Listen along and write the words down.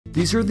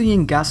These are the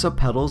nGASa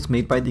pedals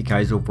made by the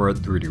guys over at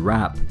 3D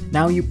Wrap.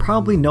 Now you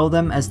probably know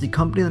them as the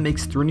company that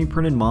makes 3D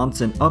printed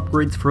mods and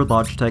upgrades for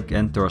Logitech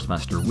and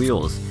Thrustmaster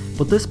wheels,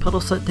 but this pedal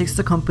set takes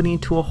the company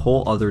to a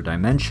whole other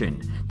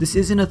dimension. This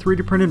isn't a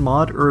 3D printed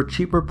mod or a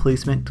cheap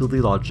replacement to the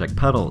Logitech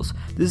pedals.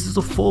 This is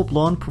a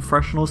full-blown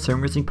professional sim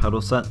racing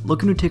pedal set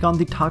looking to take on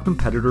the top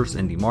competitors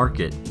in the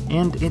market,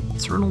 and it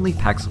certainly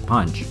packs a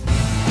punch.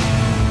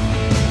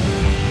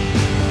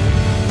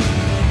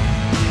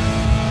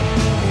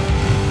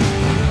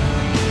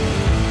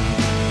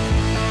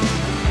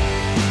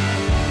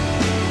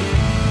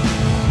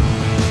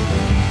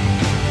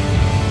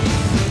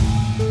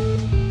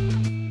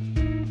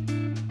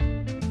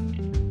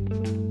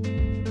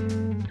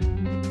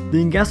 The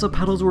nGASa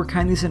pedals were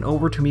kindly sent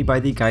over to me by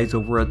the guys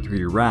over at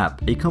 3D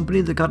Wrap, a company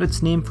that got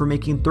its name for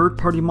making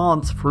third-party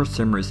mods for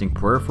sim racing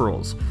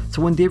peripherals.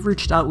 So when they've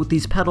reached out with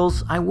these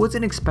pedals, I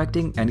wasn't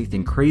expecting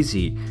anything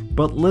crazy,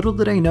 but little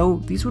did I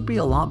know these would be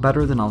a lot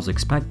better than I was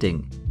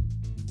expecting.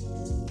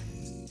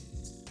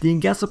 The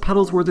nGASa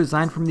pedals were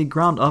designed from the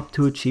ground up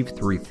to achieve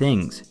three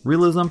things: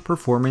 realism,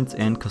 performance,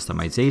 and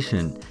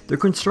customization. They're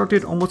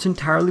constructed almost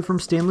entirely from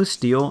stainless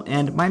steel,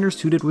 and mine are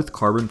suited with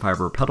carbon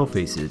fiber pedal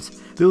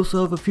faces. They also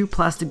have a few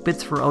plastic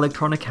bits for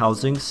electronic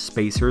housings,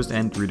 spacers,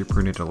 and 3D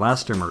printed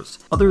elastomers.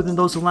 Other than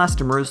those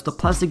elastomers, the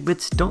plastic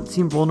bits don't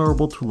seem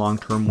vulnerable to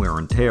long-term wear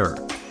and tear.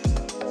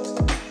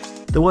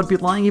 Though I'd be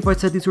lying if I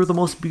said these were the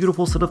most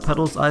beautiful set of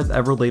pedals I've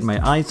ever laid my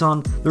eyes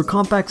on, their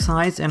compact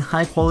size and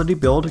high quality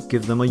build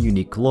give them a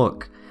unique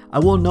look. I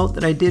will note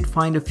that I did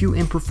find a few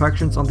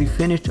imperfections on the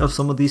finish of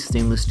some of these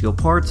stainless steel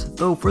parts,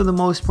 though for the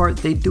most part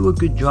they do a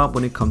good job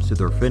when it comes to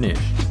their finish.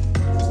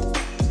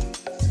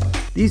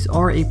 These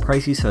are a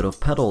pricey set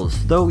of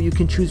pedals, though you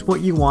can choose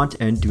what you want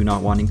and do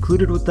not want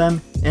included with them,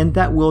 and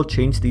that will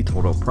change the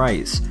total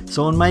price.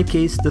 So in my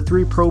case, the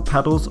 3 Pro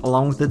pedals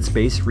along with its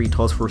base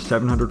retails for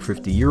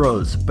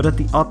 €750, but at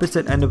the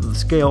opposite end of the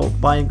scale,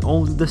 buying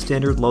only the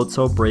standard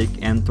Loadcell brake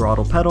and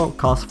throttle pedal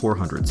costs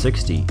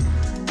 $460.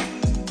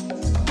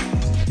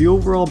 The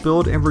overall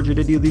build and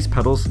rigidity of these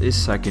pedals is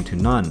second to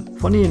none.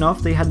 Funny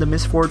enough, they had the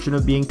misfortune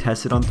of being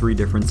tested on 3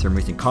 different sim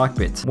racing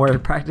cockpits, where I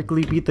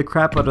practically beat the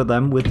crap out of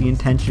them with the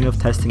intention of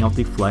testing out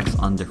the flex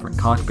on different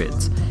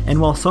cockpits. And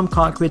while some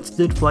cockpits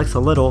did flex a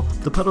little,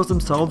 the pedals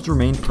themselves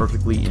remained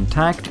perfectly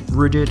intact,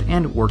 rigid,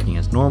 and working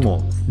as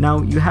normal.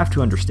 Now, you have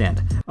to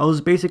understand, I was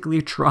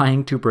basically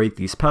trying to brake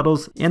these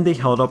pedals, and they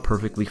held up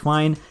perfectly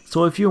fine,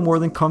 so I feel more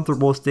than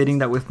comfortable stating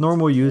that with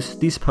normal use,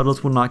 these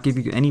pedals will not give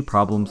you any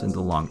problems in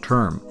the long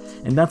term.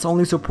 And that's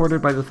only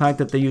supported by the fact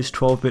that they use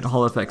 12-bit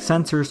Hall effect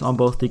sensors on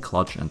both the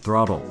clutch and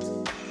throttle.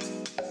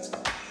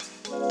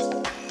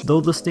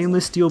 Though the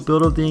stainless steel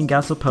build of the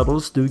nGASa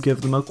pedals do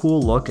give them a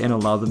cool look and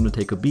allow them to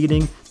take a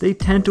beating, they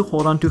tend to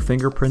hold onto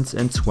fingerprints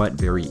and sweat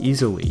very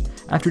easily.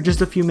 After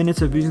just a few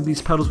minutes of using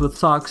these pedals with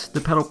socks,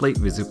 the pedal plate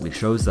visibly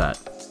shows that.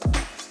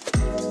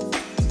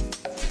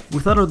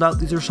 Without a doubt,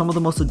 these are some of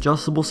the most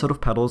adjustable set of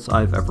pedals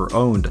I've ever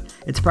owned.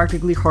 It's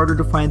practically harder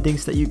to find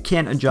things that you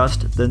can't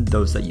adjust than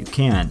those that you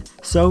can.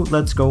 So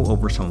let's go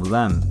over some of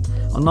them.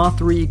 On all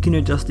 3, you can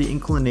adjust the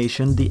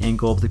inclination, the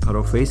angle of the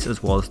pedal face,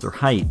 as well as their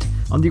height.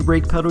 On the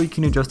brake pedal, you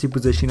can adjust the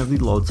position of the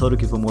load cell to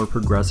give a more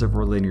progressive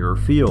or linear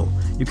feel.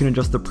 You can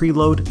adjust the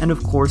preload, and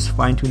of course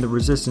fine-tune the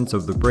resistance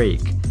of the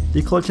brake.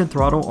 The clutch and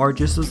throttle are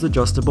just as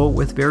adjustable,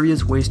 with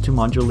various ways to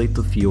modulate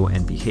the feel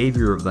and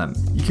behavior of them.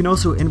 You can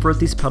also invert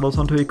these pedals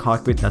onto a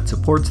cockpit that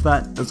supports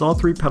that, as all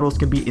 3 pedals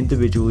can be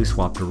individually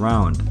swapped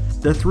around.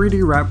 The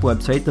 3D Wrap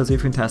website does a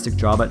fantastic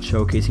job at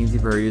showcasing the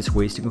various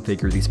ways to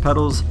configure these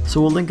pedals,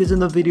 so a link is in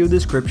the video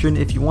description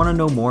if you want to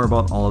know more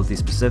about all of these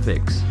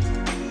specifics.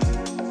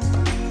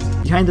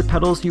 Behind the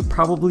pedals, you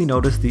probably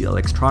noticed the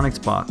electronics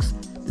box.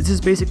 This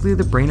is basically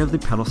the brain of the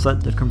pedal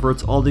set that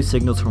converts all the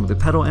signals from the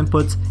pedal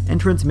inputs and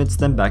transmits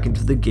them back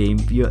into the game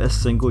via a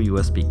single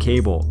USB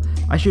cable.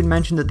 I should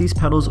mention that these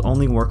pedals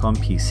only work on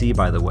PC,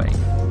 by the way.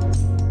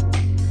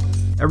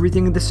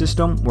 Everything in the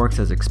system works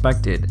as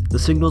expected. The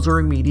signals are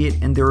immediate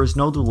and there is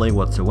no delay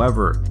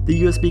whatsoever.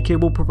 The USB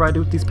cable provided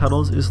with these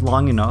pedals is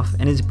long enough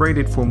and is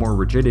braided for more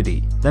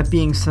rigidity. That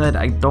being said,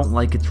 I don't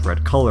like its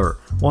red color.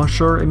 While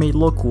sure it may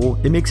look cool,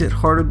 it makes it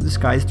harder to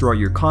disguise throughout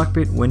your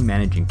cockpit when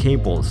managing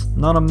cables.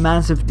 Not a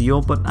massive deal,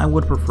 but I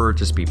would prefer it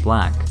just be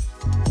black.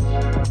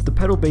 The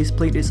pedal base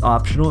plate is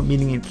optional,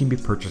 meaning it can be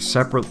purchased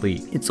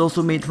separately. It's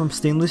also made from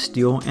stainless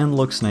steel and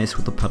looks nice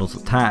with the pedals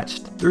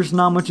attached. There's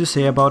not much to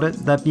say about it.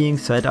 That being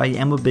said, I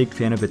am a big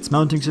fan of its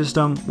mounting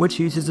system, which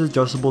uses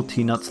adjustable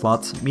T-nut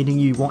slots, meaning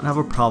you won't have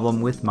a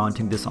problem with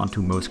mounting this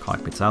onto most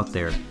cockpits out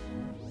there.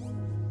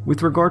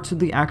 With regards to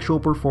the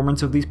actual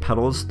performance of these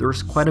pedals,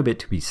 there's quite a bit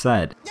to be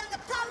said.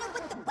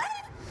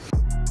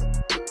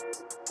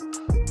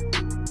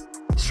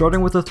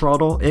 Starting with the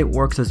throttle, it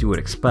works as you would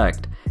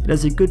expect. It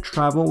has a good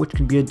travel which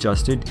can be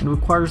adjusted and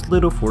requires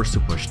little force to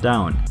push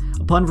down.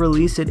 Upon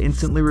release, it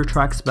instantly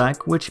retracts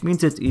back, which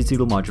means it's easy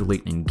to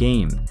modulate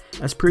in-game.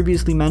 As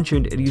previously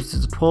mentioned, it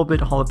uses a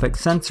 12-bit Hall effect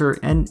sensor,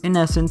 and in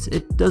essence,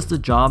 it does the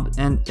job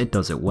and it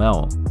does it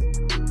well.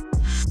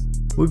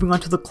 Moving on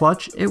to the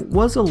clutch, it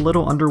was a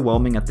little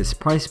underwhelming at this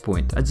price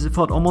point, as it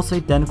felt almost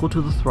identical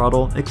to the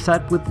throttle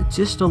except with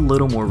just a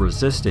little more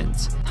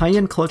resistance.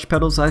 High-end clutch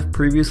pedals I've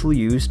previously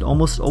used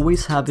almost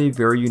always have a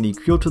very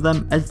unique feel to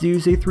them, as they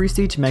use a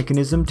 3-stage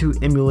mechanism to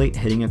emulate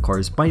hitting a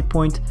car's bite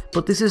point,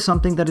 but this is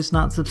something that is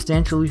not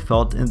substantially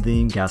felt in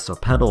the nGASa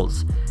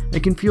pedals.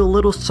 It can feel a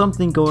little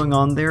something going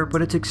on there,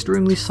 but it's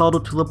extremely subtle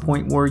to the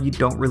point where you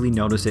don't really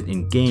notice it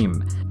in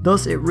game.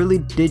 Thus, it really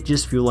did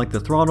just feel like the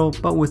throttle,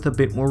 but with a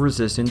bit more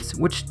resistance,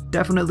 which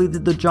definitely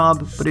did the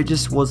job, but it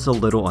just was a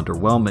little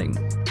underwhelming.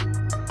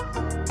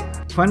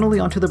 Finally,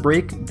 onto the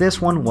brake. This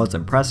one was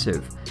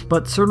impressive,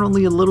 but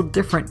certainly a little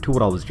different to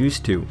what I was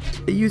used to.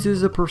 It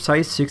uses a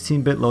precise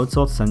 16-bit load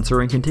cell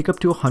sensor and can take up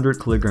to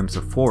 100 kilograms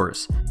of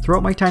force.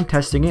 Throughout my time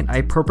testing it,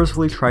 I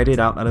purposefully tried it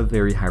out at a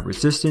very high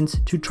resistance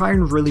to try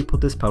and really put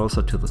this pedal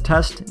set to the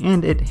test,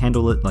 and it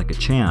handled it like a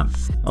champ.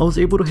 I was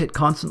able to hit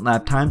constant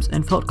lap times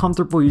and felt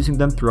comfortable using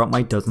them throughout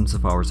my dozens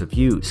of hours of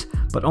use.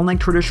 But unlike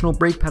traditional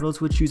brake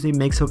pedals, which use a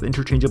mix of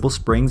interchangeable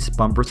springs,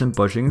 bumpers, and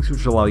bushings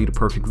which allow you to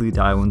perfectly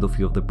dial in the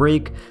feel of the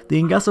brake,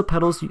 the nGASa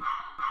pedals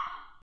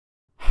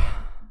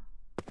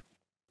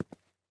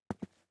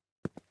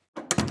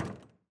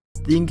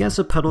The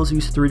nGASa pedals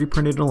use 3D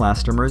printed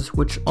elastomers,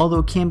 which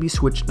although can be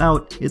switched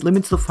out, it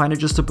limits the fine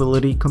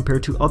adjustability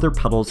compared to other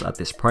pedals at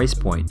this price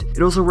point.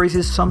 It also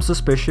raises some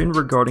suspicion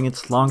regarding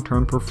its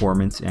long-term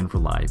performance and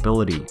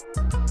reliability.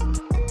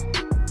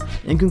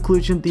 In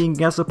conclusion, the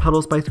nGASa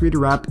pedals by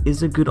 3DRAP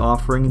is a good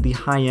offering in the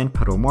high-end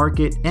pedal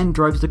market and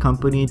drives the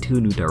company into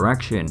a new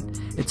direction.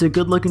 It's a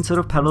good looking set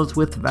of pedals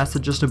with vast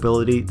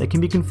adjustability that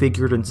can be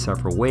configured in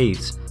several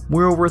ways.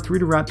 Moreover,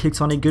 3DRAP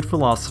takes on a good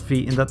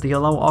philosophy in that they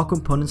allow all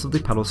components of the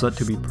pedal set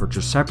to be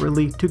purchased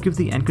separately to give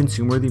the end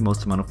consumer the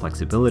most amount of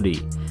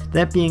flexibility.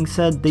 That being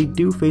said, they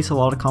do face a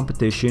lot of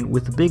competition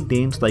with big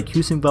names like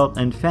Husenvelt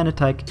and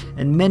Fanatec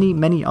and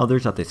many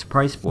others at this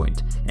price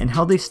point, and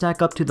how they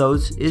stack up to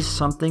those is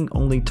something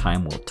only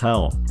time will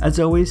tell. As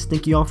always,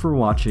 thank you all for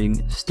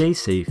watching, stay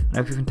safe, and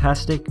have a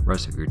fantastic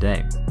rest of your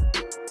day.